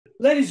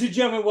Ladies and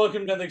gentlemen,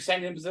 welcome to another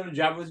exciting episode of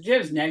Job with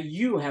Jibs. Now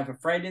you have a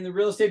friend in the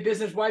real estate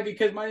business. Why?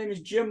 Because my name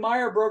is Jim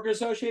Meyer, broker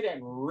associate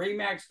at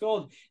Remax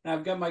Gold, and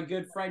I've got my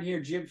good friend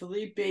here, Jim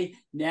Filippi.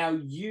 Now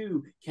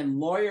you can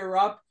lawyer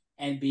up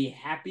and be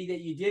happy that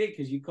you did it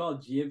because you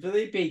called Jim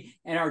Filippi,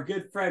 and our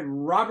good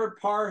friend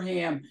Robert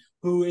Parham,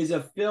 who is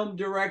a film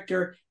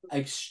director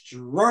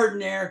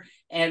extraordinaire.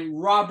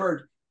 And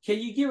Robert, can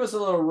you give us a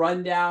little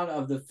rundown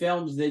of the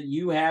films that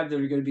you have that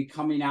are going to be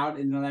coming out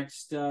in the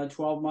next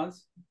 12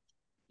 months?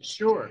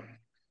 Sure.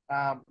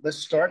 Let's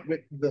start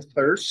with The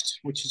Thirst,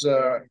 which is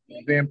a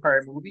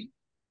vampire movie.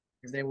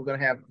 And then we're going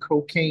to have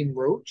Cocaine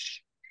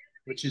Roach,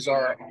 which is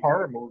our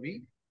horror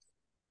movie.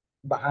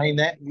 Behind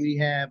that, we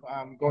have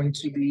going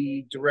to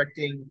be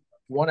directing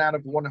 1 out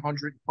of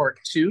 100 Part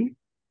 2.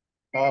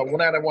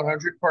 1 out of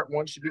 100 Part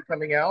 1 should be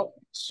coming out.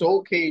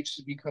 Soul Cage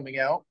should be coming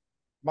out.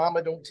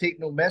 Mama Don't Take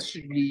No Mess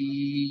should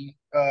be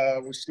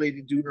was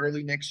slated to do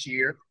early next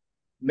year.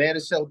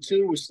 Madicel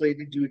 2 was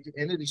slated to do at the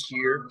end of this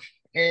year.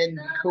 And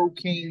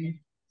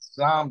Cocaine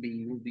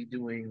Zombie will be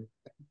doing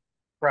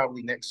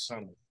probably next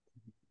summer.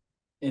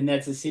 And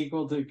that's a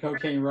sequel to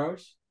Cocaine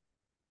Roach?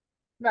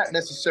 Not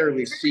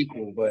necessarily a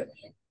sequel, but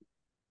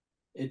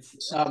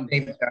it's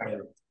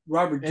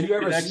Robert, do you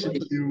ever see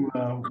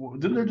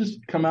didn't there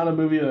just come out a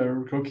movie, a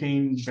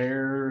Cocaine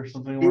Bear or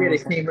something? Yeah,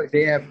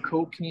 they have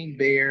Cocaine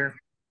Bear,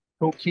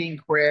 Cocaine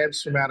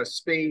Crabs from Outer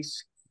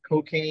Space,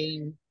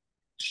 Cocaine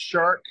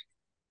Shark,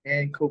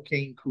 and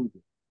Cocaine Cougar.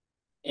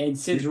 And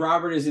since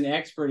Robert is an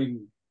expert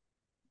in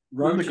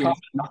roaches, I'll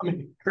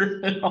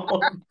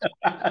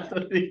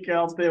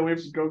stay away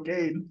from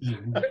cocaine.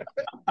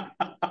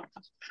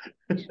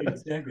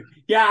 Exactly.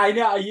 Yeah, I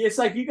know. It's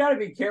like you got to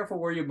be careful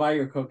where you buy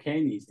your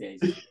cocaine these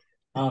days. It's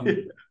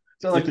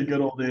not like the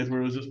good old days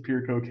where it was just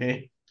pure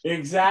cocaine.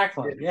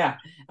 Exactly. Yeah.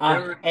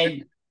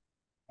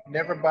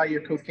 Never buy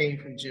your cocaine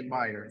from Jim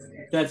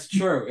Meyer. That's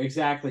true.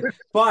 Exactly.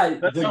 But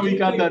that's how we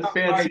got that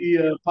fancy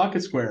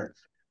pocket square.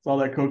 It's all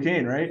that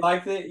cocaine, right?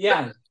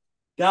 Yeah.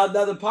 Now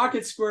the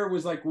pocket square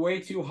was like way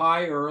too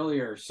high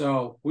earlier,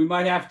 so we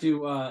might have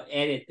to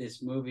edit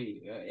this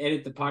movie,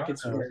 edit the pocket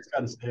square. It's got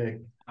to stay.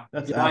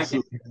 That's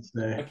absolutely got to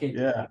stay. Okay.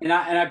 Yeah. And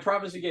I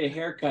promise to get a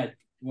haircut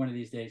one of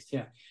these days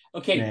too.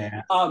 Okay.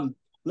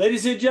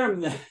 Ladies and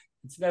gentlemen,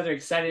 it's another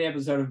exciting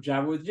episode of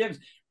Java with Jibs.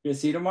 We'll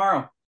see you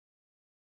tomorrow.